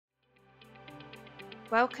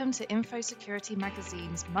Welcome to InfoSecurity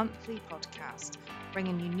Magazine's monthly podcast,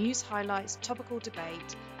 bringing you news highlights, topical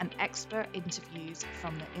debate, and expert interviews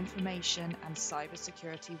from the information and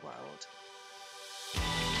cybersecurity world.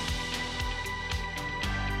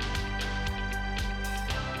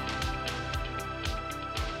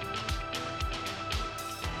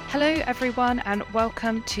 Hello, everyone, and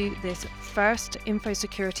welcome to this first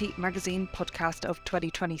InfoSecurity Magazine podcast of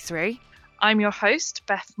 2023. I'm your host,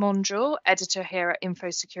 Beth Mondrell, editor here at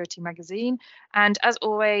InfoSecurity Magazine. And as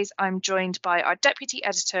always, I'm joined by our deputy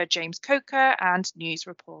editor, James Coker, and news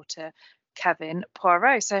reporter, Kevin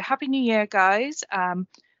Poirot. So happy New Year, guys.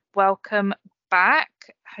 Welcome back.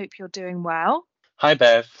 Hope you're doing well. Hi,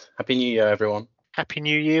 Beth. Happy New Year, everyone. Happy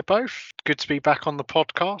New Year, both. Good to be back on the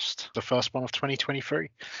podcast, the first one of 2023.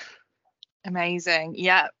 Amazing.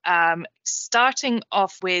 Yeah. Starting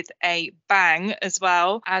off with a bang as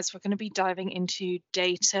well, as we're going to be diving into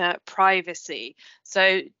data privacy.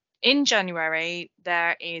 So in January,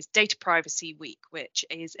 there is Data Privacy Week, which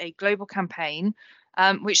is a global campaign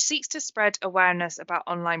which seeks to spread awareness about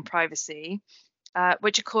online privacy,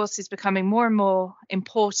 which of course is becoming more and more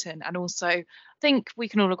important. And also, I think we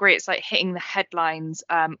can all agree it's like hitting the headlines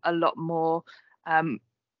a lot more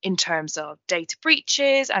in terms of data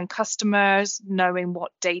breaches and customers knowing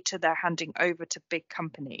what data they're handing over to big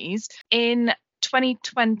companies. In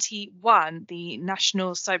 2021, the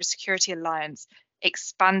National Cybersecurity Alliance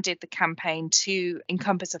expanded the campaign to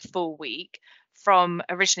encompass a full week from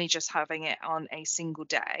originally just having it on a single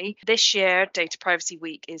day. This year, Data Privacy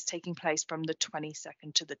Week is taking place from the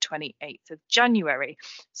 22nd to the 28th of January.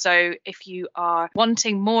 So if you are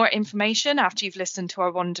wanting more information after you've listened to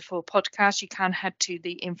our wonderful podcast, you can head to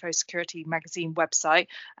the InfoSecurity Magazine website,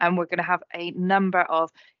 and we're going to have a number of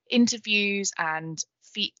interviews and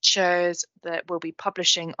features that we'll be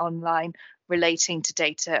publishing online relating to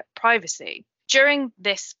data privacy. During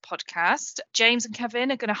this podcast, James and Kevin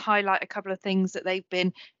are going to highlight a couple of things that they've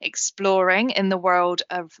been exploring in the world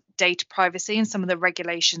of data privacy and some of the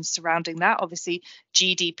regulations surrounding that. Obviously,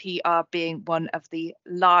 GDPR being one of the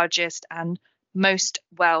largest and most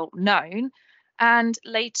well known. And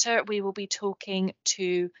later, we will be talking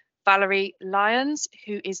to Valerie Lyons,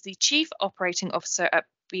 who is the Chief Operating Officer at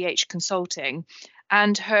BH Consulting,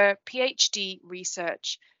 and her PhD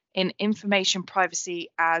research in information privacy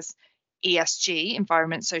as ESG,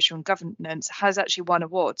 environment, social and governance, has actually won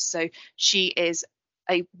awards. So she is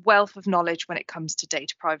a wealth of knowledge when it comes to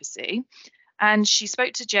data privacy. And she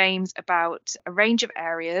spoke to James about a range of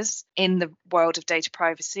areas in the world of data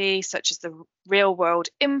privacy, such as the real world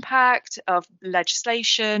impact of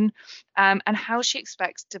legislation and how she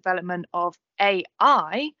expects development of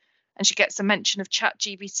AI, and she gets a mention of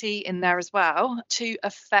ChatGPT in there as well, to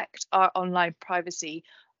affect our online privacy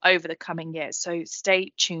over the coming years. So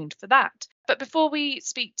stay tuned for that. But before we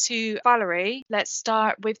speak to Valerie, let's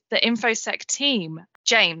start with the InfoSec team.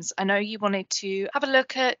 James, I know you wanted to have a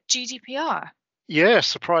look at GDPR. Yeah,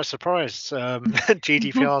 surprise.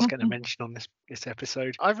 GDPR is getting a mention on this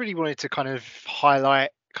episode. I really wanted to kind of highlight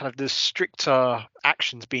kind of the stricter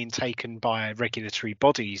actions being taken by regulatory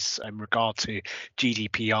bodies in regard to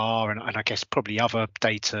GDPR and I guess probably other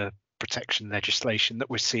data protection legislation that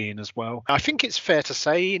we're seeing as well. I think it's fair to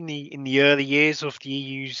say in the early years of the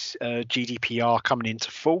EU's GDPR coming into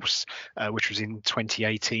force, which was in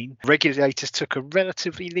 2018, regulators took a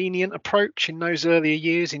relatively lenient approach in those earlier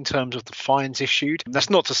years in terms of the fines issued. And that's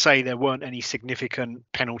not to say there weren't any significant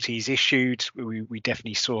penalties issued. We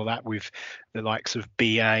definitely saw that with the likes of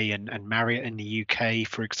BA and Marriott in the UK,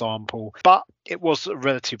 for example. But it was a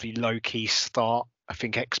relatively low-key start. I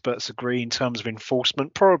think experts agree in terms of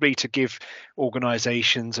enforcement, probably to give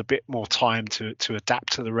organisations a bit more time to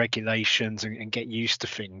adapt to the regulations and get used to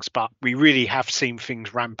things. But we really have seen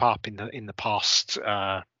things ramp up in the past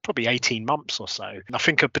probably 18 months or so. And I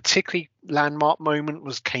think a particularly landmark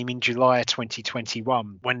moment came in July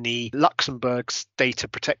 2021 when the Luxembourg's data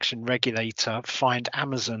protection regulator fined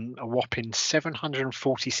Amazon a whopping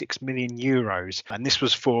 746 million euros. And this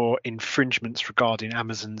was for infringements regarding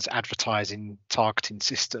Amazon's advertising targeting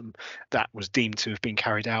system that was deemed to have been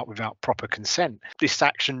carried out without proper consent. This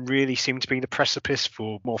action really seemed to be the precipice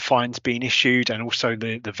for more fines being issued and also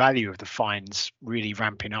the value of the fines really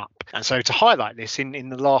ramping up. And so to highlight this, in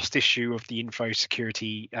the last issue of the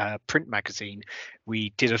InfoSecurity print magazine,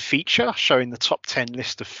 we did a feature showing the top 10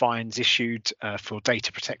 list of fines issued for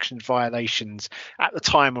data protection violations at the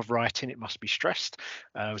time of writing, it must be stressed,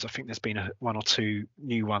 as I think there's been one or two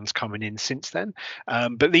new ones coming in since then.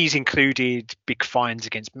 But these included big fines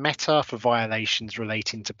against Meta for violations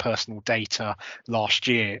relating to personal data last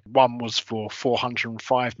year. One was for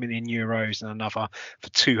 405 million euros and another for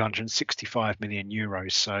 265 million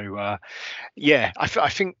euros. So I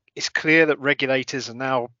think it's clear that regulators are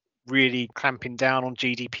now really clamping down on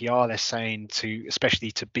GDPR. They're saying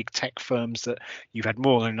especially to big tech firms, that you've had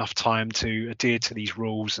more than enough time to adhere to these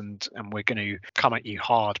rules, and we're going to come at you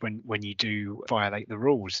hard when you do violate the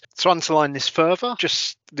rules. To underline this further,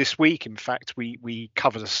 just this week, in fact, we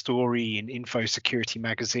covered a story in InfoSecurity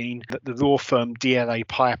magazine that the law firm DLA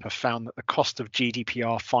Piper found that the cost of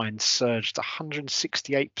GDPR fines surged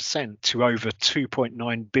 168% to over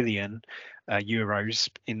 2.9 billion euros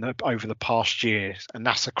over the past year, and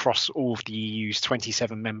that's across all of the EU's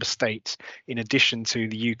 27 member states, in addition to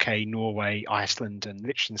the UK, Norway, Iceland and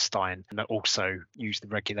Liechtenstein that also use the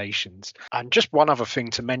regulations. And just one other thing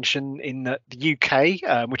to mention, in that the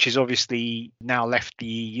UK, which has obviously now left the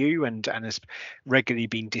EU and has regularly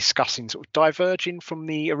been discussing sort of diverging from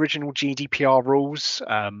the original GDPR rules,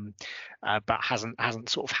 but hasn't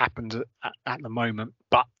sort of happened at the moment.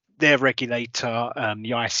 But their regulator,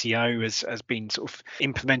 the ICO, has been sort of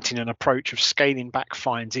implementing an approach of scaling back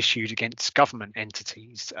fines issued against government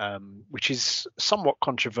entities, which is somewhat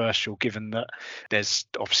controversial given that there's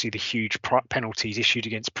obviously the huge penalties issued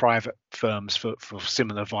against private firms for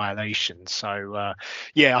similar violations. So, I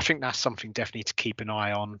think that's something definitely to keep an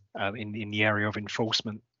eye on in the area of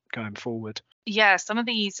enforcement going forward. Yeah, some of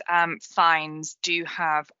these fines do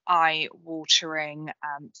have eye-watering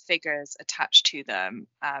figures attached to them,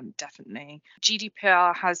 definitely.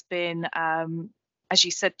 GDPR has been, as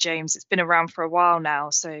you said, James, it's been around for a while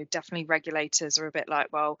now, so definitely regulators are a bit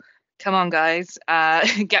like, well, come on, guys,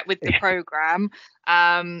 get with the program.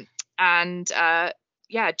 GDPR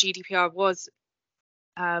was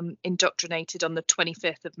indoctrinated on the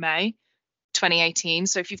 25th of May. 2018.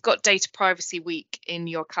 So if you've got Data Privacy Week in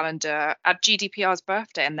your calendar, add GDPR's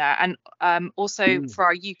birthday in there. And also for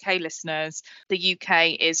our UK listeners, the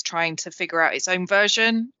UK is trying to figure out its own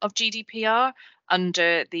version of GDPR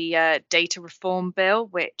under the Data Reform Bill,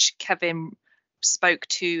 which Kevin spoke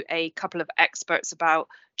to a couple of experts about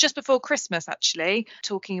just before Christmas, actually,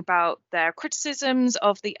 talking about their criticisms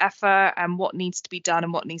of the effort and what needs to be done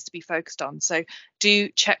and what needs to be focused on. So do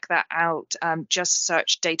check that out. Just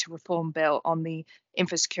search Data Reform Bill on the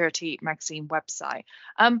InfoSecurity magazine website.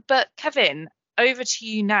 But Kevin, over to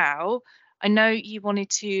you now. I know you wanted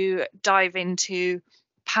to dive into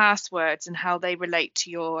passwords and how they relate to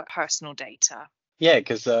your personal data. Yeah,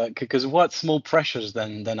 because what's more precious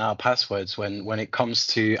than our passwords when it comes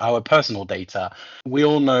to our personal data? We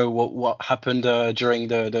all know what happened during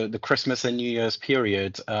the Christmas and New Year's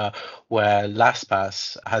period, where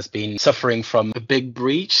LastPass has been suffering from a big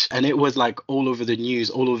breach, and it was like all over the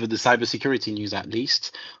news, all over the cybersecurity news at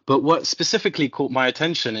least. But what specifically caught my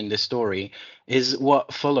attention in this story is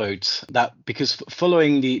what followed that, because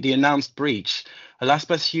following the announced breach, a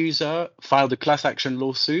LastPass user filed a class action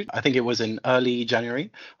lawsuit. I think it was in early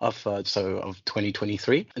January of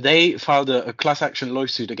 2023. They filed a class action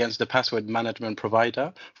lawsuit against the password management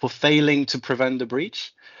provider for failing to prevent the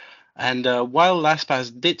breach. And while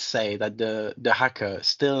LastPass did say that the hacker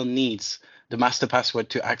still needs the master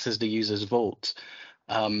password to access the user's vault,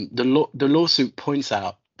 the lawsuit points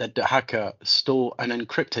out that the hacker stole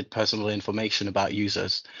unencrypted personal information about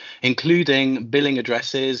users, including billing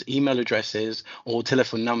addresses, email addresses, or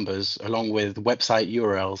telephone numbers, along with website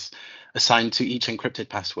URLs assigned to each encrypted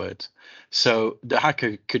password. So the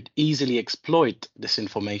hacker could easily exploit this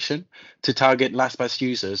information to target LastPass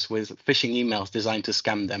users with phishing emails designed to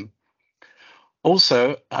scam them.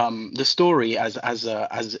 Also, the story, as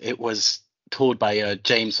it was told by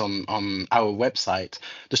James on our website,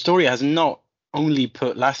 the story has not only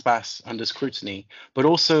put LastPass under scrutiny, but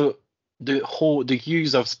also the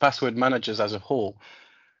use of password managers as a whole.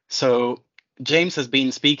 So James has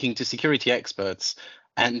been speaking to security experts,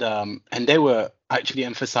 and they were actually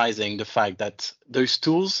emphasizing the fact that those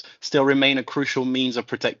tools still remain a crucial means of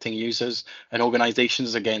protecting users and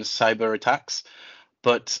organizations against cyber attacks.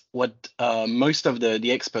 But what most of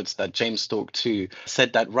the experts that James talked to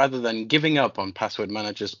said, that rather than giving up on password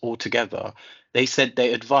managers altogether, they said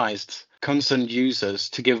they advised concerned users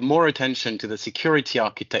to give more attention to the security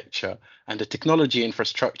architecture and the technology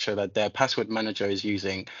infrastructure that their password manager is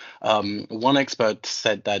using. One expert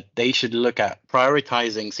said that they should look at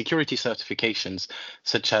prioritizing security certifications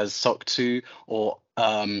such as SOC 2 or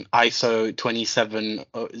ISO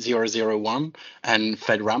 27001 and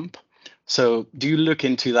FedRAMP. So do you look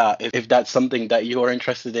into that if that's something that you're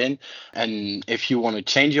interested in, and if you want to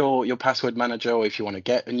change your password manager, or if you want to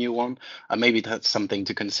get a new one, maybe that's something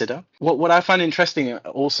to consider. What I find interesting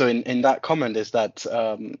also in that comment is that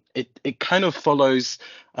it kind of follows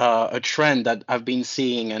a trend that I've been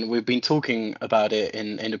seeing, and we've been talking about it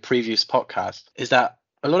in the previous podcast, is that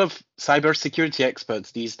a lot of cybersecurity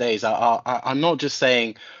experts these days are not just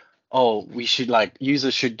saying, oh, we should, like,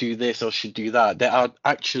 users should do this or should do that. They are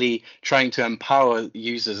actually trying to empower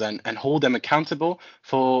users and hold them accountable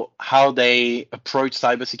for how they approach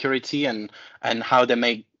cybersecurity and how they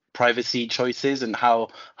make privacy choices and how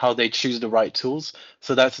they choose the right tools.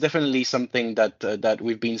 So that's definitely something that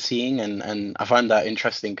we've been seeing, and I find that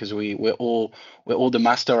interesting because we're all the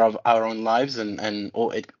master of our own lives, and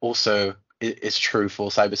it also is true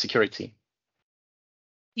for cybersecurity.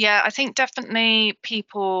 Yeah, I think definitely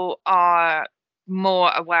people are more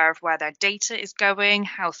aware of where their data is going,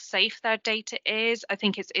 how safe their data is. I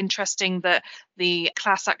think it's interesting that the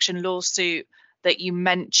class action lawsuit that you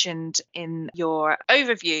mentioned in your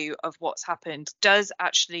overview of what's happened does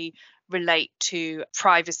actually relate to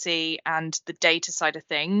privacy and the data side of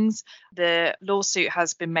things. The lawsuit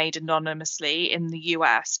has been made anonymously in the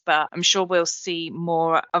US, but I'm sure we'll see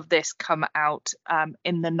more of this come out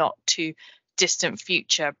in the not too distant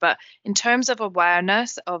future. But in terms of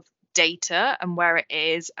awareness of data and where it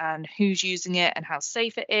is and who's using it and how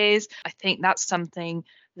safe it is, I think that's something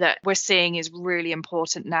that we're seeing is really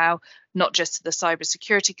important now, not just to the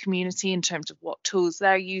cybersecurity community in terms of what tools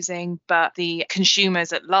they're using, but the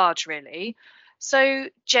consumers at large, really. So,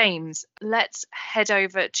 James, let's head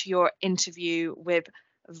over to your interview with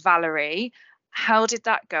Valerie. How did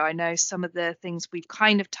that go? I know some of the things we've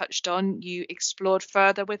kind of touched on, you explored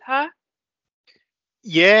further with her.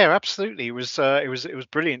 Yeah, absolutely. It was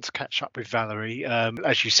brilliant to catch up with Valerie.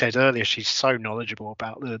 As you said earlier, she's so knowledgeable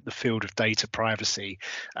about the field of data privacy,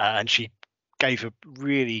 and she gave a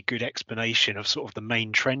really good explanation of sort of the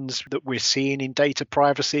main trends that we're seeing in data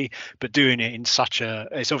privacy, but doing it in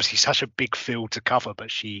it's obviously such a big field to cover, but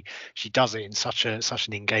she does it in such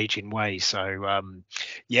an engaging way. So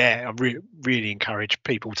yeah, I really encourage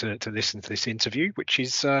people to listen to this interview, which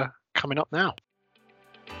is coming up now.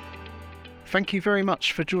 Thank you very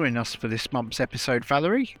much for joining us for this month's episode,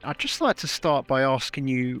 Valerie. I'd just like to start by asking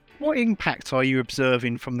you, what impact are you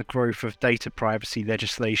observing from the growth of data privacy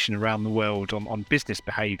legislation around the world on business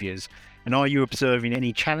behaviours? And are you observing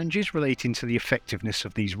any challenges relating to the effectiveness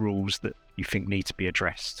of these rules that you think need to be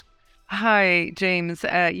addressed? Hi, James.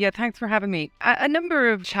 Yeah, thanks for having me. A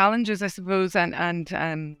number of challenges, I suppose,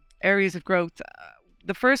 and areas of growth.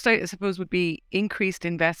 The first, I suppose, would be increased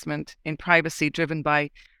investment in privacy driven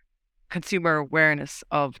by consumer awareness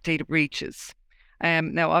of data breaches.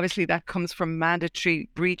 Now, obviously, that comes from mandatory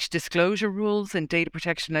breach disclosure rules and data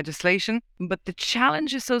protection legislation. But the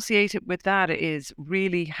challenge associated with that is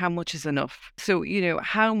really how much is enough. So,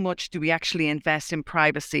 how much do we actually invest in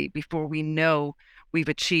privacy before we know we've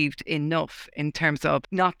achieved enough in terms of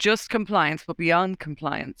not just compliance, but beyond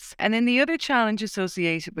compliance? And then the other challenge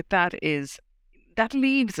associated with that is that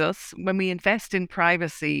leaves us, when we invest in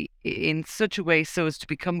privacy in such a way so as to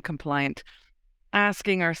become compliant,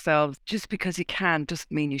 asking ourselves, just because you can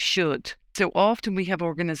doesn't mean you should. So often we have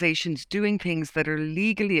organizations doing things that are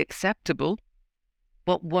legally acceptable,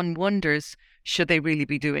 but one wonders, should they really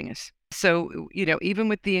be doing it? So, even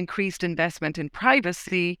with the increased investment in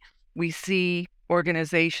privacy, we see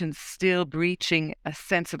organizations still breaching a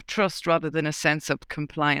sense of trust rather than a sense of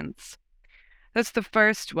compliance. That's the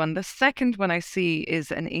first one. The second one I see is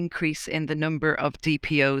an increase in the number of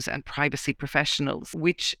DPOs and privacy professionals,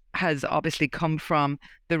 which has obviously come from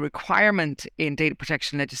the requirement in data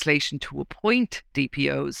protection legislation to appoint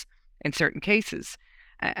DPOs in certain cases.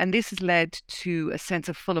 And this has led to a sense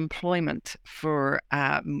of full employment for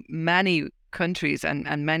many countries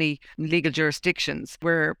and many legal jurisdictions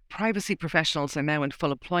where privacy professionals are now in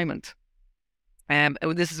full employment.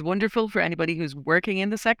 This is wonderful for anybody who's working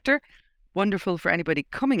in the sector. Wonderful for anybody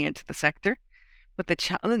coming into the sector. But the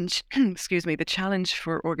challenge, the challenge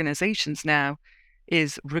for organizations now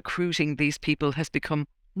is recruiting these people has become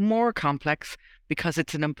more complex because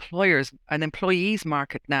it's an employee's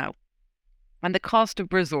market now. And the cost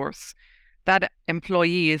of resource, that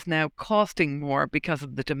employee is now costing more because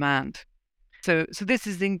of the demand. So this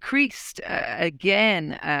has increased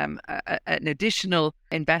again. An additional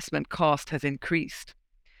investment cost has increased.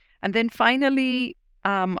 And then finally,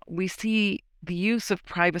 we see the use of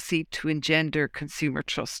privacy to engender consumer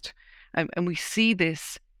trust. And we see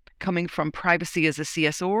this coming from privacy as a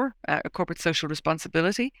CSR, a corporate social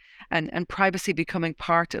responsibility, and privacy becoming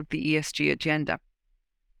part of the ESG agenda,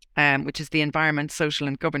 which is the environment, social,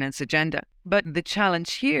 and governance agenda. But the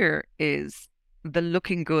challenge here is the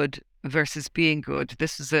looking good versus being good.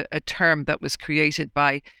 This is a term that was created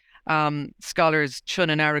by scholars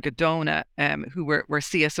Chun and Aragadona, who were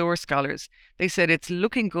CSR scholars. They said it's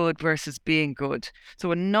looking good versus being good.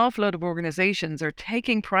 So an awful lot of organizations are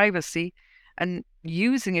taking privacy and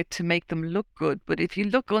using it to make them look good. But if you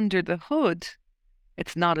look under the hood,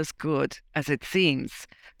 it's not as good as it seems.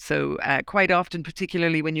 So quite often,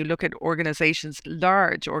 particularly when you look at organizations,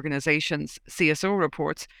 large organizations, CSO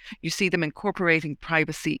reports, you see them incorporating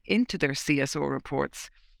privacy into their CSO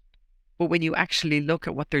reports. But when you actually look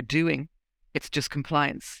at what they're doing, it's just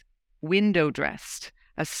compliance, window dressed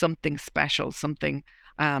as something special, something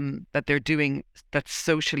that they're doing that's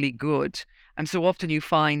socially good. And so often you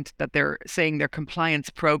find that they're saying their compliance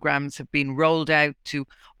programs have been rolled out to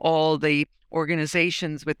all the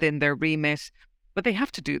organizations within their remit, but they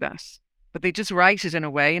have to do that. But they just write it in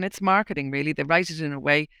a way, and it's marketing really, they write it in a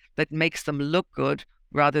way that makes them look good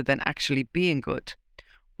rather than actually being good.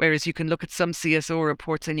 Whereas you can look at some CSO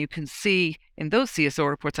reports and you can see in those CSO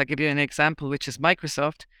reports, I'll give you an example, which is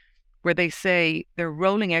Microsoft, where they say they're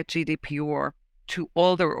rolling out GDPR to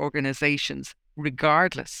all their organizations,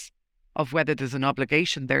 regardless of whether there's an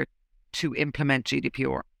obligation there to implement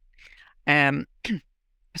GDPR.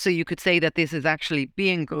 So you could say that this is actually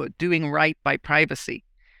being good, doing right by privacy.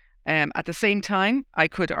 At the same time, I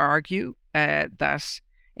could argue that,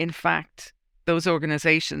 in fact, those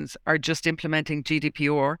organizations are just implementing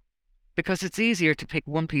GDPR because it's easier to pick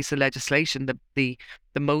one piece of legislation, the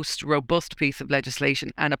most robust piece of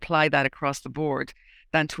legislation, and apply that across the board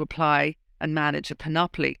than to apply and manage a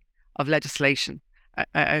panoply of legislation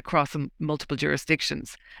across multiple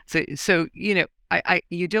jurisdictions. So you know,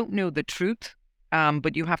 you don't know the truth,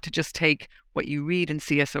 but you have to just take what you read in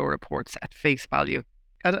CSO reports at face value.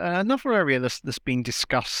 Another area that's being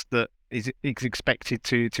discussed that is expected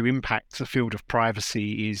to impact the field of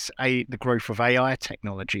privacy is the growth of AI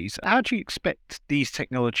technologies. How do you expect these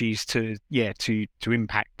technologies to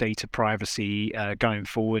impact data privacy going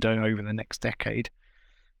forward and over the next decade?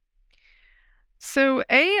 So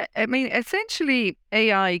essentially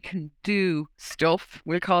AI can do stuff,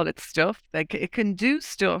 we'll call it stuff, like it can do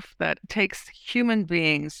stuff that takes human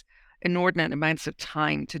beings inordinate amounts of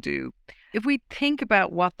time to do. If we think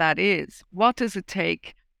about what that is, what does it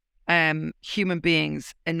take human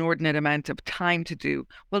beings inordinate amount of time to do?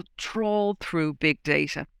 Well, trawl through big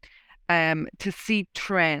data to see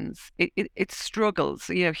trends. It struggles.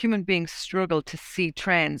 You know, human beings struggle to see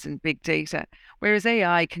trends in big data, whereas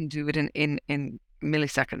AI can do it in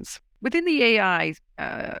milliseconds. Within the AI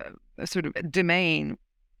sort of domain,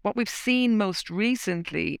 what we've seen most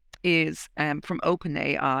recently is from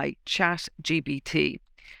OpenAI, ChatGPT.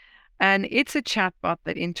 And it's a chatbot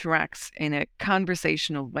that interacts in a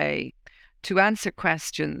conversational way to answer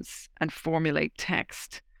questions and formulate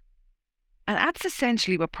text. And that's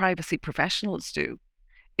essentially what privacy professionals do,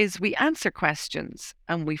 is we answer questions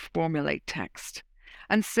and we formulate text.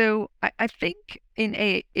 And so I think in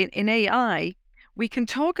AI, we can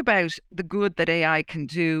talk about the good that AI can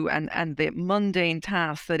do and the mundane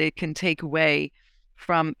tasks that it can take away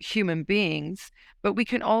from human beings. But we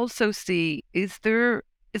can also see, is there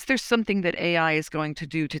something that AI is going to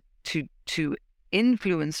do to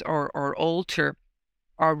influence or alter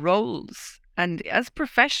our roles? And as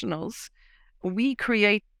professionals, we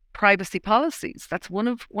create privacy policies. That's one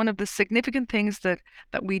of the significant things that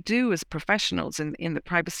we do as professionals in the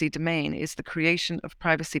privacy domain, is the creation of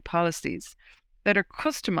privacy policies that are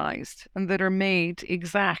customized and that are made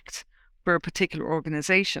exact for a particular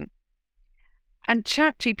organization. And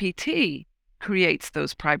ChatGPT creates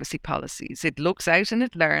those privacy policies. It looks out and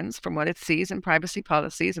it learns from what it sees in privacy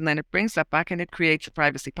policies, and then it brings that back and it creates a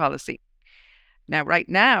privacy policy. Now, right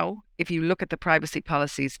now, if you look at the privacy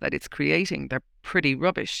policies that it's creating, they're pretty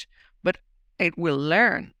rubbish, but it will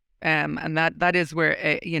learn. And that is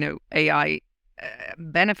where, AI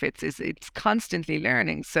benefits, is it's constantly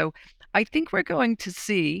learning. So I think we're going to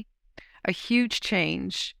see a huge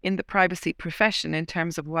change in the privacy profession in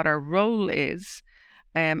terms of what our role is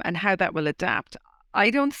and how that will adapt. I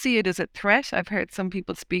don't see it as a threat. I've heard some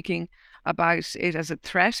people speaking about it as a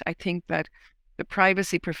threat. I think that the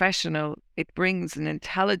privacy professional, it brings an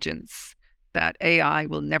intelligence that AI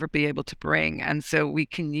will never be able to bring. And so we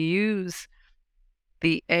can use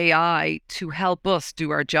the AI to help us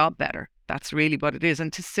do our job better. That's really what it is,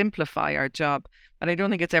 and to simplify our job. And I don't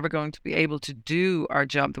think it's ever going to be able to do our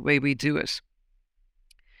job the way we do it.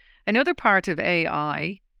 Another part of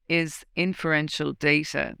AI is inferential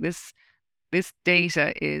data. This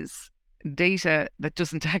data is data that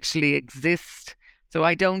doesn't actually exist. So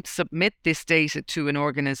I don't submit this data to an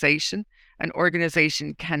organization. An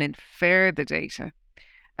organization can infer the data,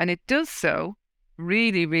 and it does so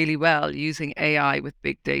really, really well using AI with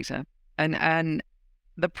big data. And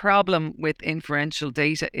the problem with inferential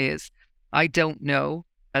data is I don't know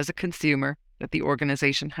as a consumer that the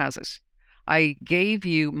organization has it. I gave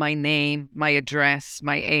you my name, my address,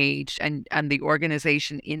 my age, and the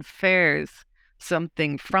organization infers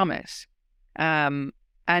something from it. And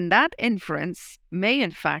that inference may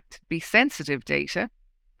in fact be sensitive data,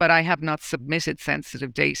 but I have not submitted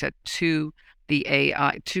sensitive data to the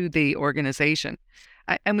AI, to the organization.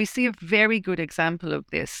 And we see a very good example of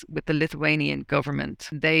this with the Lithuanian government.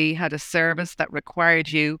 They had a service that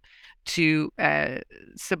required you to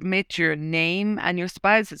submit your name and your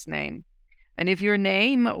spouse's name. And if your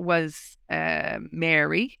name was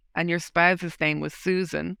Mary and your spouse's name was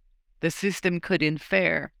Susan, the system could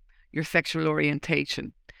infer your sexual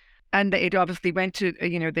orientation. And it obviously went to,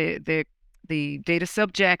 the data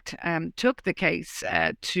subject took the case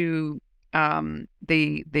to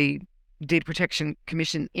the Data Protection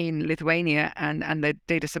Commission in Lithuania, and the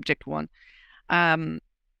data subject won.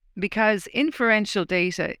 Because inferential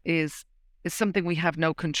data is something we have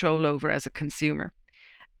no control over as a consumer.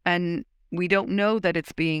 And we don't know that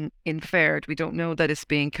it's being inferred. We don't know that it's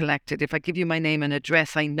being collected. If I give you my name and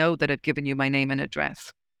address, I know that I've given you my name and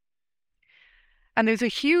address. And there's a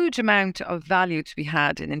huge amount of value to be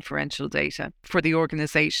had in inferential data for the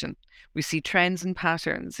organization. We see trends and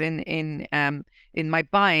patterns in my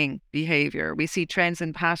buying behavior. We see trends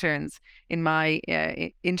and patterns in my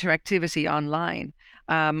interactivity online.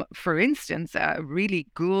 For instance, a really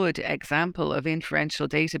good example of inferential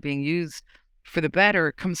data being used for the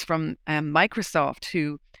better comes from Microsoft,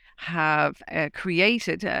 who have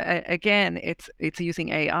created, again, it's using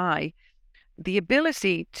AI, the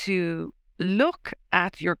ability to look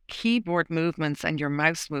at your keyboard movements and your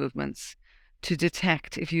mouse movements to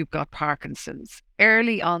detect if you've got Parkinson's,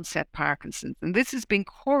 early onset Parkinson's. And this has been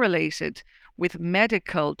correlated with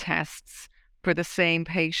medical tests for the same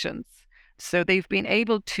patients. So they've been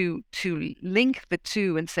able to link the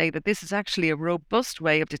two and say that this is actually a robust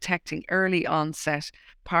way of detecting early onset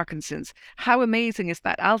Parkinson's. How amazing is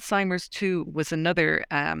that? Alzheimer's too was another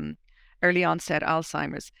early onset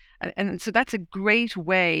Alzheimer's. And so that's a great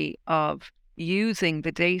way of using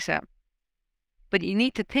the data. But you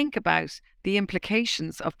need to think about the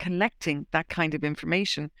implications of collecting that kind of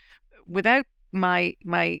information. Without my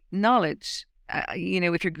knowledge,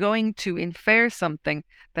 if you're going to infer something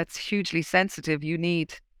that's hugely sensitive, you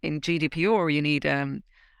need, in GDPR, you need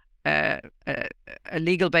a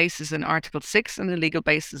legal basis in Article 6 and a legal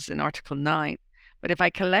basis in Article 9. But if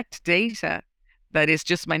I collect data that is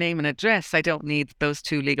just my name and address, I don't need those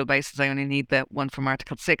two legal bases. I only need the one from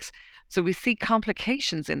Article 6. So we see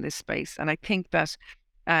complications in this space. And I think that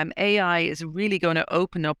AI is really going to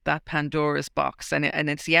open up that Pandora's box, and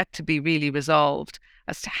it's yet to be really resolved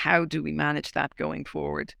as to how do we manage that going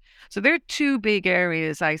forward. So there are two big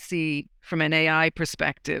areas I see from an AI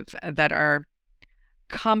perspective that are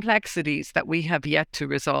complexities that we have yet to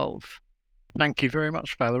resolve. Thank you very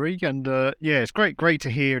much, Valerie. And it's great to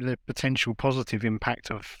hear the potential positive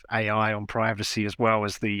impact of AI on privacy, as well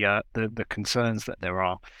as the concerns that there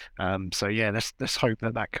are. Let's hope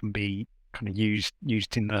that can be kind of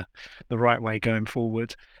used in the right way going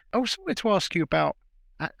forward. I also wanted to ask you about,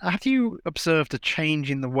 have you observed a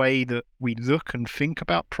change in the way that we look and think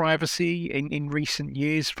about privacy in recent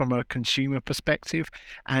years from a consumer perspective?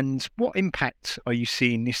 And what impact are you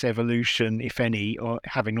seeing this evolution, if any, or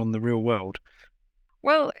having on the real world?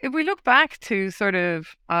 Well, if we look back to sort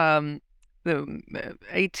of the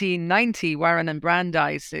 1890, Warren and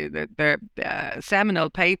Brandeis, their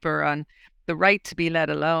seminal paper on the right to be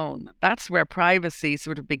let alone, that's where privacy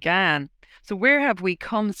sort of began. So where have we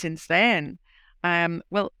come since then?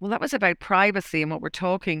 Well, that was about privacy, and what we're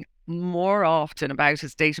talking more often about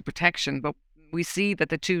is data protection. But we see that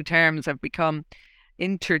the two terms have become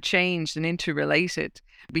interchanged and interrelated.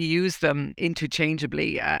 We use them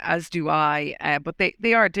interchangeably, as do I, but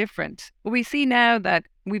they are different. But we see now that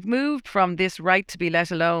we've moved from this right to be let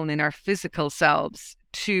alone in our physical selves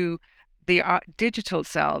to the digital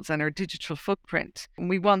selves and our digital footprint. And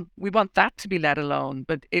we want that to be let alone,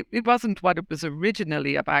 but it wasn't what it was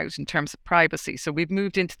originally about in terms of privacy. So we've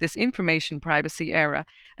moved into this information privacy era,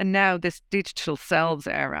 and now this digital selves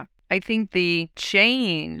era. I think the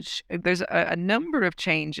change, there's a number of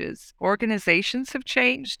changes. Organizations have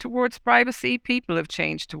changed towards privacy. People have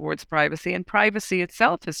changed towards privacy, and privacy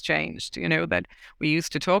itself has changed. That we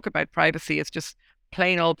used to talk about privacy as just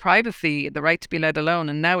plain old privacy, the right to be let alone.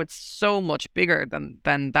 And now it's so much bigger than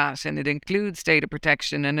that. And it includes data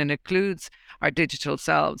protection, and it includes our digital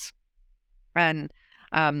selves. And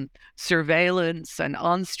surveillance and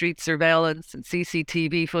on-street surveillance and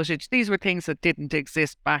CCTV footage. These were things that didn't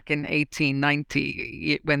exist back in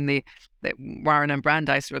 1890 when the Warren and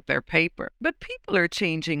Brandeis wrote their paper. But people are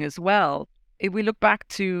changing as well. If we look back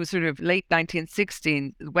to sort of late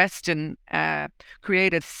 1916, Weston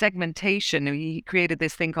created segmentation. He created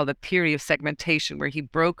this thing called the theory of segmentation, where he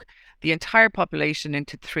broke the entire population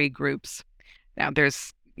into 3 groups. Now,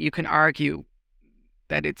 you can argue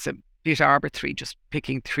that it's a bit arbitrary just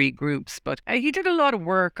picking 3 groups, but he did a lot of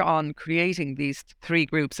work on creating these 3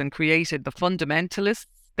 groups and created the fundamentalists.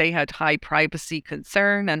 They had high privacy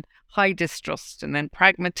concern and high distrust, and then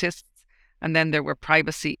pragmatists, and then there were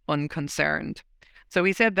privacy unconcerned. So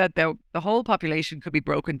he said that the whole population could be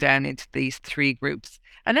broken down into these 3 groups.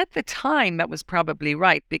 And at the time, that was probably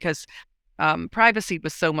right, because privacy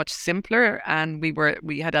was so much simpler, and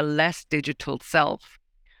we had a less digital self.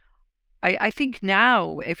 I think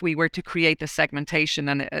now, if we were to create the segmentation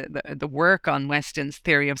and the work on Weston's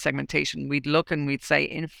theory of segmentation, we'd look and we'd say,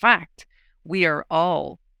 in fact, we are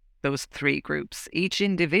all those 3 groups. Each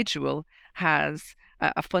individual has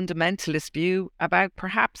a fundamentalist view about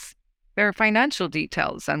perhaps their financial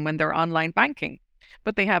details and when they're online banking,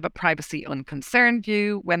 but they have a privacy unconcerned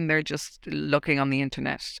view when they're just looking on the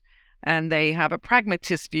internet, and they have a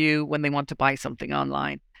pragmatist view when they want to buy something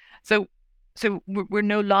online. So we're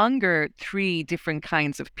no longer 3 different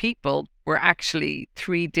kinds of people. We're actually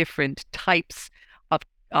 3 different types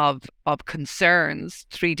of concerns,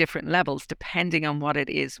 3 different levels, depending on what it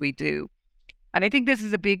is we do. And I think this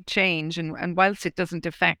is a big change. And whilst it doesn't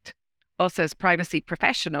affect us as privacy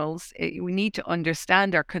professionals, we need to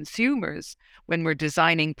understand our consumers when we're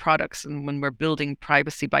designing products and when we're building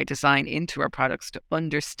privacy by design into our products, to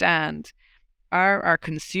understand, are our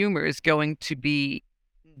consumers going to be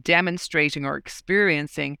demonstrating or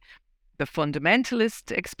experiencing the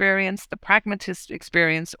fundamentalist experience, the pragmatist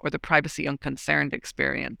experience, or the privacy unconcerned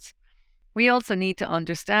experience. We also need to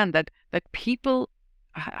understand that people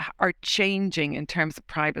are changing in terms of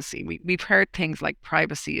privacy. We've heard things like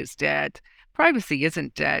privacy is dead. Privacy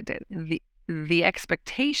isn't dead. The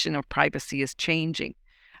expectation of privacy is changing,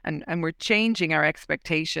 and we're changing our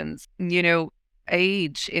expectations.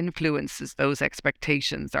 Age influences those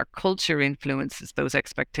expectations, our culture influences those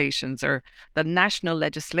expectations, or the national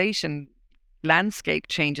legislation landscape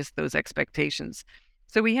changes those expectations.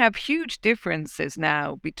 So we have huge differences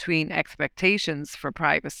now between expectations for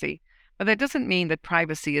privacy, but that doesn't mean that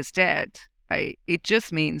privacy is dead. It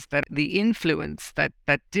just means that the influence that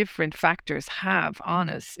different factors have on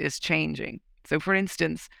us is changing. So for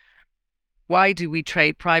instance, why do we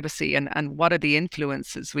trade privacy, and what are the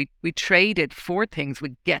influences? We trade it for things.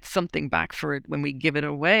 We get something back for it when we give it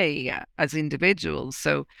away as individuals.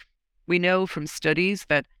 So we know from studies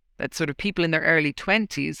that sort of people in their early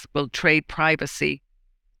 20s will trade privacy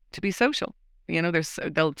to be social.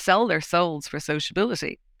 They'll sell their souls for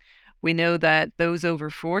sociability. We know that those over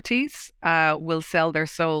 40s will sell their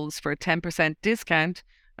souls for a 10% discount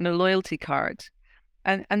and a loyalty card.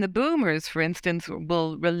 And the boomers, for instance,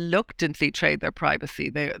 will reluctantly trade their privacy.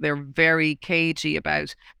 They're very cagey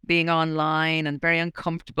about being online and very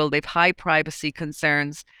uncomfortable. They've high privacy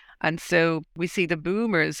concerns. And so we see the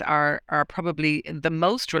boomers are probably the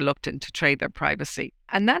most reluctant to trade their privacy.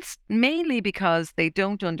 And that's mainly because they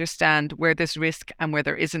don't understand where there's risk and where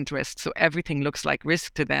there isn't risk. So everything looks like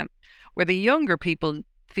risk to them. Where the younger people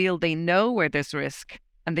feel they know where there's risk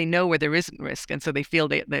and they know where there isn't risk. And so they feel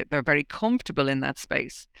they're very comfortable in that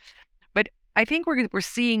space. But I think we're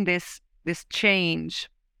seeing this change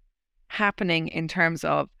happening in terms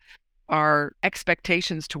of our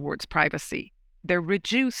expectations towards privacy. They're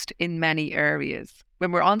reduced in many areas.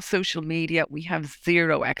 When we're on social media, we have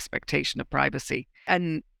zero expectation of privacy.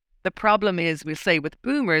 And the problem is, we'll say with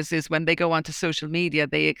boomers, is when they go onto social media,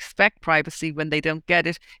 they expect privacy. When they don't get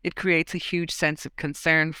it, it creates a huge sense of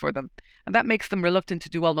concern for them. And that makes them reluctant to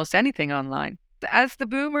do almost anything online. As the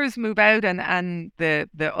boomers move out and the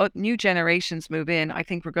new generations move in, I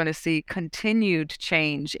think we're going to see continued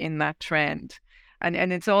change in that trend.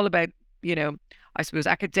 And it's all about, I suppose,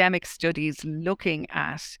 academic studies looking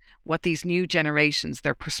at what these new generations,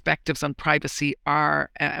 their perspectives on privacy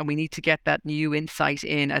are, and we need to get that new insight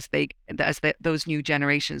in as those new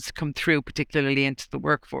generations come through, particularly into the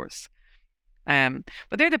workforce.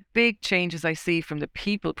 But they're the big changes I see from the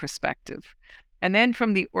people perspective. And then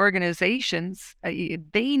from the organizations,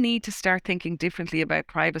 they need to start thinking differently about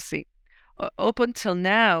privacy. Up until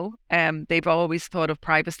now, they've always thought of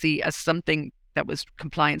privacy as something that was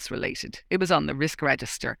compliance related. It was on the risk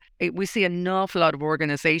register. We see an awful lot of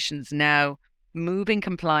organizations now moving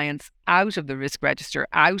compliance out of the risk register,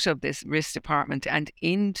 out of this risk department, and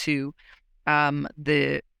into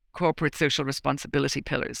the corporate social responsibility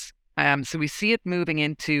pillars. So we see it moving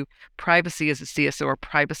into privacy as a CSO or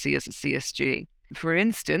privacy as a CSG. For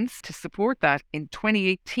instance, to support that, in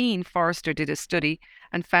 2018, Forrester did a study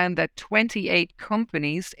and found that 28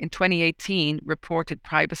 companies in 2018 reported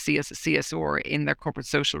privacy as a CSO in their corporate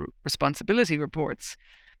social responsibility reports.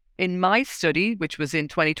 In my study, which was in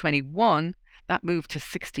 2021, that moved to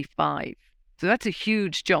 65. So that's a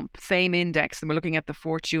huge jump, same index. And we're looking at the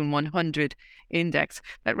Fortune 100 index.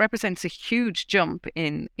 That represents a huge jump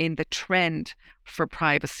in the trend for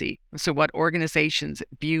privacy. So what organizations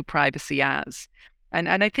view privacy as.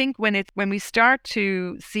 And I think when we start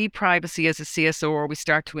to see privacy as a CSO, or we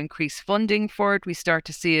start to increase funding for it, we start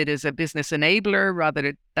to see it as a business enabler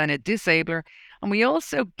rather than a disabler. And we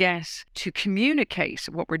also get to communicate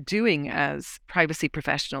what we're doing as privacy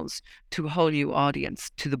professionals to a whole new audience,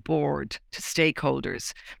 to the board, to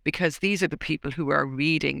stakeholders, because these are the people who are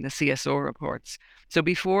reading the CSO reports. So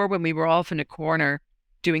before, when we were off in a corner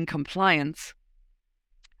doing compliance,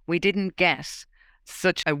 we didn't get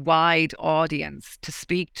such a wide audience to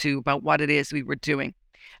speak to about what it is we were doing.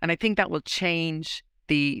 And I think that will change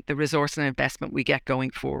the resource and investment we get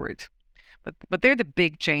going forward. But they're the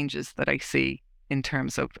big changes that I see in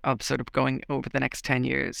terms of sort of going over the next 10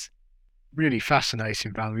 years. Really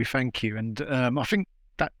fascinating, Valerie. Thank you. And I think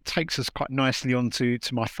that takes us quite nicely on to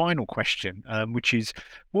my final question, which is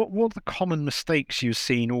what are the common mistakes you've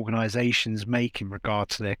seen organizations make in regard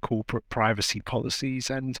to their corporate privacy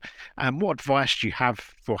policies, and what advice do you have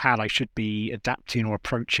for how they should be adapting or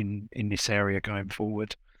approaching in this area going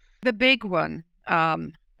forward? The big one,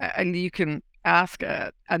 and you can ask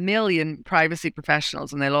a million privacy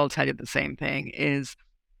professionals and they'll all tell you the same thing, is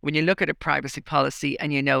when you look at a privacy policy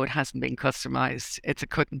and you know it hasn't been customized, it's a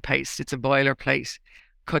cut and paste, it's a boilerplate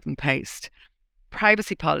cut and paste.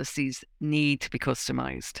 Privacy policies need to be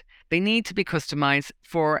customized. They need to be customized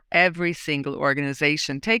for every single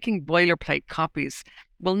organization. Taking boilerplate copies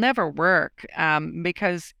will never work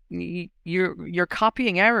because you're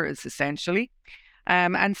copying errors essentially.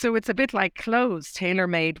 And so it's a bit like clothes,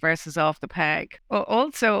 tailor-made versus off the peg.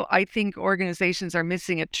 Also, I think organizations are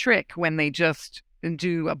missing a trick when they just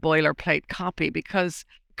do a boilerplate copy, because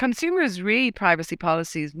consumers read privacy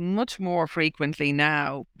policies much more frequently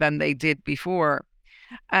now than they did before.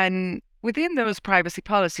 And within those privacy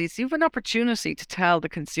policies, you have an opportunity to tell the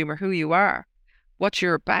consumer who you are, what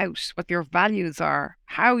you're about, what your values are,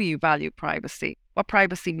 how you value privacy, what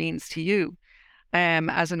privacy means to you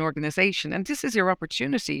as an organization. And this is your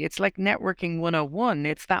opportunity. It's like networking 101.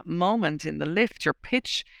 It's that moment in the lift, your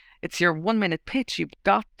pitch. It's your 1 minute pitch. You've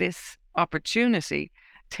got this opportunity.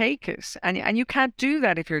 Take it. And you can't do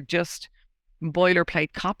that if you're just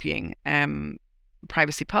boilerplate copying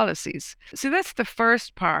privacy policies. So that's the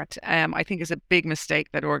first part, I think, is a big mistake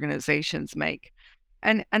that organizations make.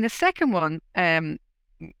 And the second one,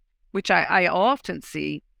 which I often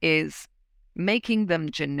see, is making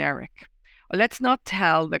them generic. Let's not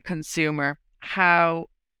tell the consumer how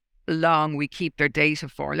long we keep their data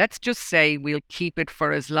for. Let's just say we'll keep it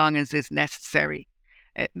for as long as is necessary.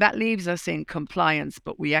 That leaves us in compliance,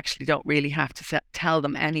 but we actually don't really have to tell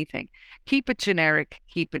them anything. Keep it generic,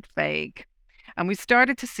 keep it vague. And we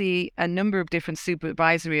started to see a number of different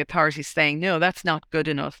supervisory authorities saying, no, that's not good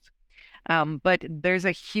enough. But there's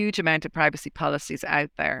a huge amount of privacy policies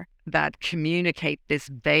out there that communicate this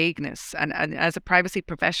vagueness. And as a privacy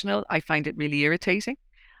professional, I find it really irritating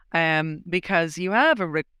because you have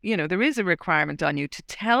there is a requirement on you to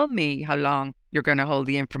tell me how long you're going to hold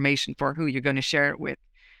the information for, who you're going to share it with,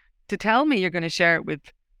 to tell me you're going to share it with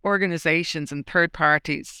organizations and third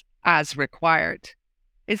parties as required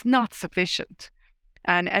is not sufficient.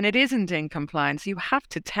 And it isn't in compliance. You have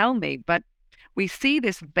to tell me, but we see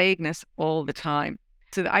this vagueness all the time.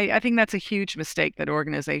 So I think that's a huge mistake that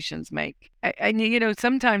organizations make. And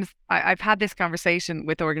sometimes I've had this conversation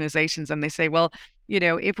with organizations and they say, well,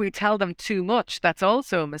 if we tell them too much, that's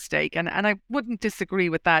also a mistake. And I wouldn't disagree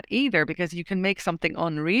with that either, because you can make something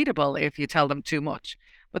unreadable if you tell them too much.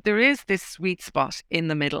 But there is this sweet spot in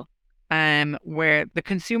the middle where the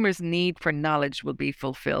consumer's need for knowledge will be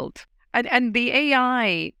fulfilled. And the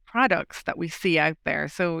AI products that we see out there,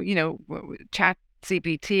 so, Chat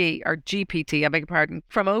GPT or GPT, I beg your pardon,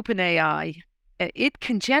 from OpenAI, it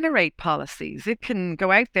can generate policies. It can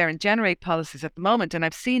go out there and generate policies at the moment. And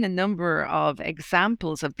I've seen a number of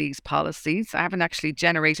examples of these policies. I haven't actually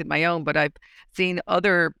generated my own, but I've seen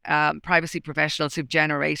other privacy professionals who've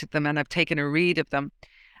generated them, and I've taken a read of them.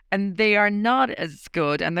 And they are not as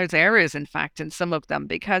good. And there's errors, in fact, in some of them,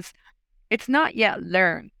 because it's not yet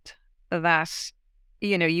learned that,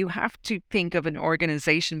 you have to think of an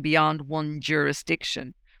organization beyond one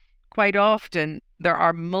jurisdiction. Quite often, there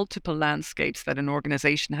are multiple landscapes that an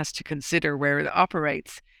organization has to consider where it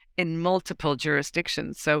operates in multiple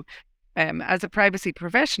jurisdictions. So, as a privacy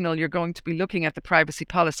professional, you're going to be looking at the privacy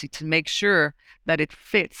policy to make sure that it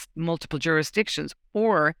fits multiple jurisdictions,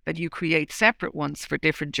 or that you create separate ones for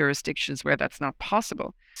different jurisdictions where that's not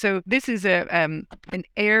possible. So this is an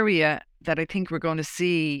area that I think we're going to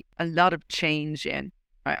see a lot of change in.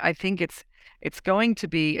 I think it's going to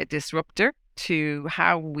be a disruptor to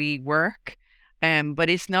how we work, but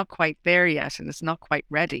it's not quite there yet, and it's not quite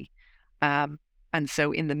ready. And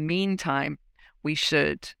so in the meantime, we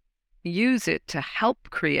should use it to help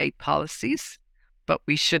create policies, but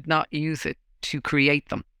we should not use it to create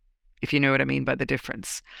them, if you know what I mean by the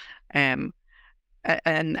difference. And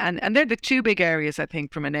they're the two big areas, I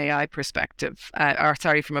think, from an AI perspective,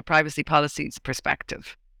 from a privacy policies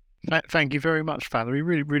perspective. Thank you very much, Valerie.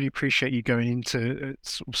 Really, really appreciate you going into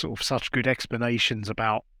sort of such good explanations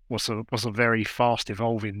about what's a very fast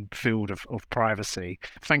evolving field of privacy.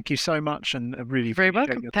 Thank you so much, and really very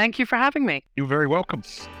welcome. Thank you for having me. You're very welcome.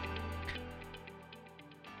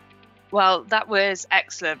 Well, that was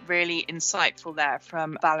excellent, really insightful there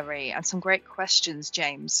from Valerie, and some great questions,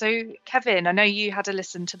 James. So, Kevin, I know you had a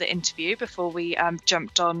listen to the interview before we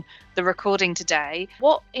jumped on the recording today.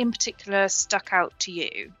 What in particular stuck out to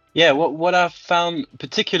you? Yeah, what I've found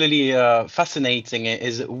particularly fascinating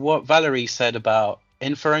is what Valerie said about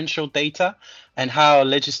inferential data and how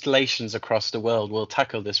legislations across the world will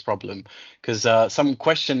tackle this problem. Because some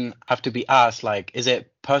question have to be asked, like, is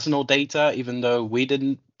it personal data, even though we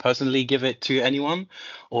didn't personally give it to anyone,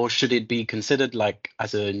 or should it be considered like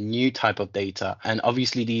as a new type of data? And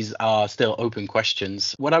obviously these are still open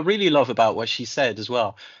questions. What I really love about what she said as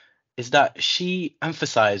well is that she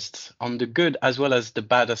emphasized on the good as well as the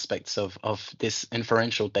bad aspects of this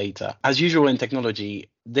inferential data. As usual in technology,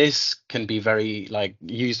 this can be very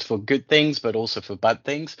used for good things, but also for bad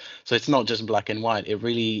things. So it's not just black and white. It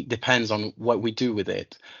really depends on what we do with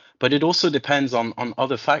it. But it also depends on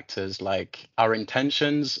other factors like our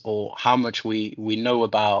intentions, or how much we know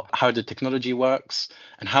about how the technology works,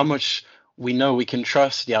 and how much we know we can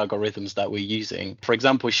trust the algorithms that we're using. For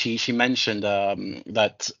example, she mentioned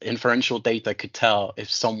that inferential data could tell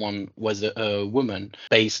if someone was a woman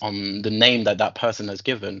based on the name that person has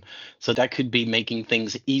given. So that could be making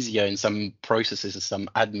things easier in some processes,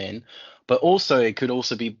 some admin. But also it could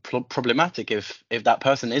also be problematic if that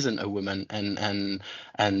person isn't a woman, and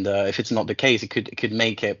if it's not the case, it could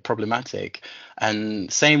make it problematic.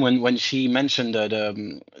 And same when she mentioned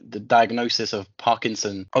the diagnosis of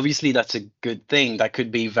Parkinson. Obviously, that's a good thing. That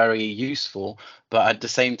could be very useful. But at the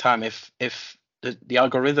same time, if the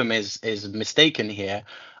algorithm is mistaken here,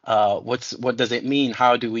 what does it mean?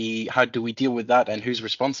 How do we deal with that, and who's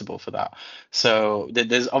responsible for that? So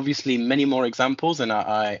there's obviously many more examples, and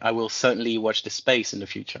I will certainly watch this space in the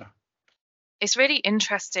future. It's really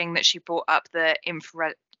interesting that she brought up the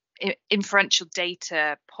inferential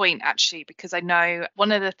data point, actually, because I know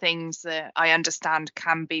one of the things that I understand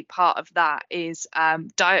can be part of that is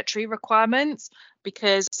dietary requirements.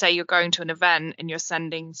 Because say you're going to an event and you're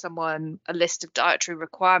sending someone a list of dietary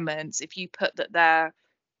requirements, if you put that they're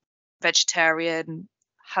vegetarian,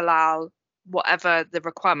 halal, whatever the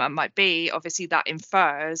requirement might be, obviously that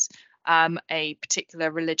infers a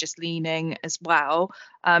particular religious leaning as well.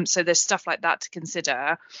 So there's stuff like that to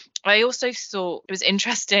consider. I also thought it was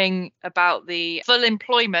interesting about the full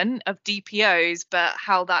employment of DPOs, but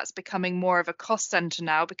how that's becoming more of a cost center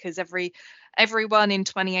now, because everyone in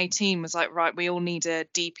 2018 was like, right, we all need a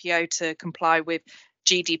DPO to comply with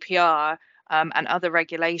GDPR. And other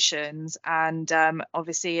regulations. And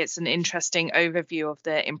obviously, it's an interesting overview of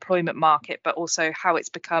the employment market, but also how it's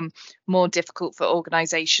become more difficult for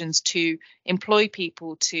organizations to employ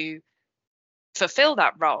people to fulfill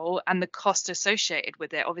that role, and the cost associated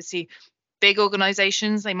with it. Obviously, big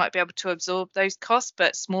organizations, they might be able to absorb those costs,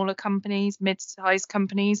 but smaller companies, mid-sized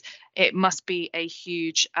companies, it must be a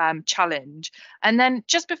huge challenge. And then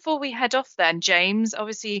just before we head off then, James,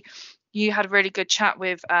 obviously, you had a really good chat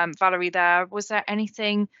with Valerie there. Was there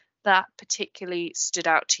anything that particularly stood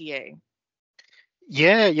out to you?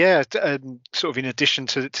 Yeah. Sort of in addition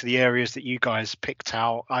to the areas that you guys picked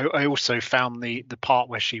out, I also found the part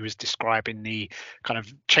where she was describing the kind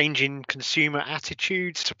of changing consumer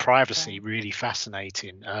attitudes to privacy really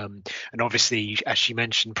fascinating. And obviously, as she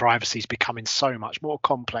mentioned, privacy is becoming so much more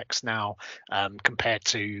complex now compared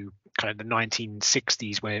to kind of the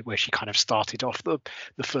 1960s where she kind of started off the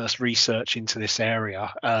first research into this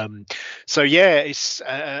area. So yeah, it's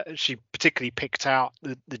she particularly picked out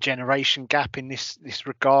the generation gap in this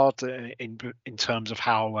regard in terms of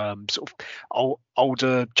how sort of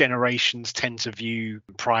older generations tend to view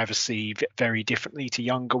privacy very differently to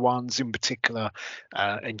younger ones, in particular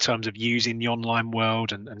in terms of using the online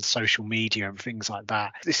world and social media and things like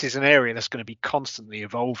that. This is an area that's going to be constantly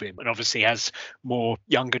evolving, and obviously as more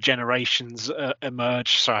younger generations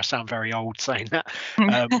emerge, sorry I sound very old saying that,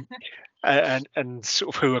 and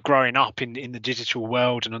sort of who are growing up in the digital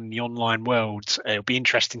world and in the online world, it'll be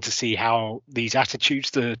interesting to see how these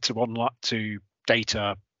attitudes to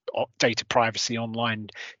data privacy online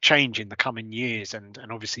change in the coming years, and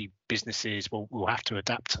obviously businesses will have to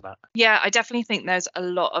adapt to that. Yeah, I definitely think there's a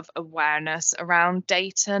lot of awareness around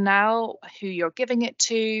data now, who you're giving it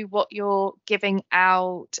to, what you're giving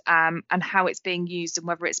out, and how it's being used and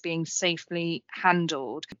whether it's being safely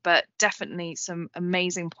handled. But definitely some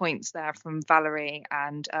amazing points there from Valerie,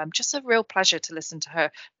 and just a real pleasure to listen to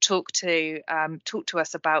her talk to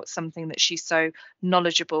us about something that she's so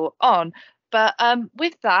knowledgeable on. But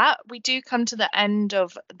with that, we do come to the end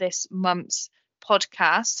of this month's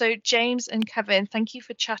podcast. So James and Kevin, thank you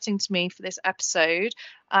for chatting to me for this episode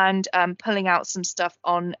and pulling out some stuff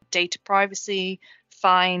on data privacy,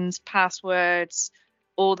 fines, passwords,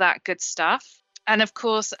 all that good stuff. And of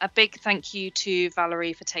course, a big thank you to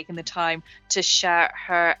Valerie for taking the time to share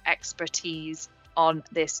her expertise on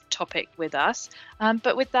this topic with us.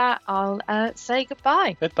 But with that, I'll say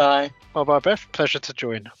goodbye. Goodbye. Bye, Beth. Pleasure to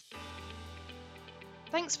join.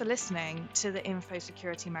 Thanks for listening to the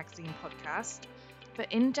InfoSecurity Magazine podcast. For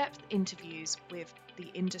in-depth interviews with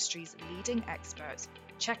the industry's leading experts,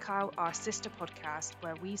 check out our sister podcast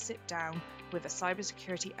where we sit down with a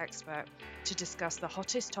cybersecurity expert to discuss the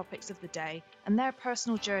hottest topics of the day and their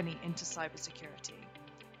personal journey into cybersecurity.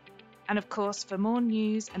 And of course, for more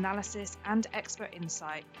news, analysis, and expert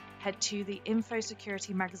insight, head to the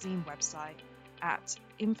InfoSecurity Magazine website at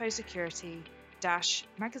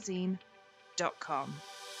infosecurity-magazine.com.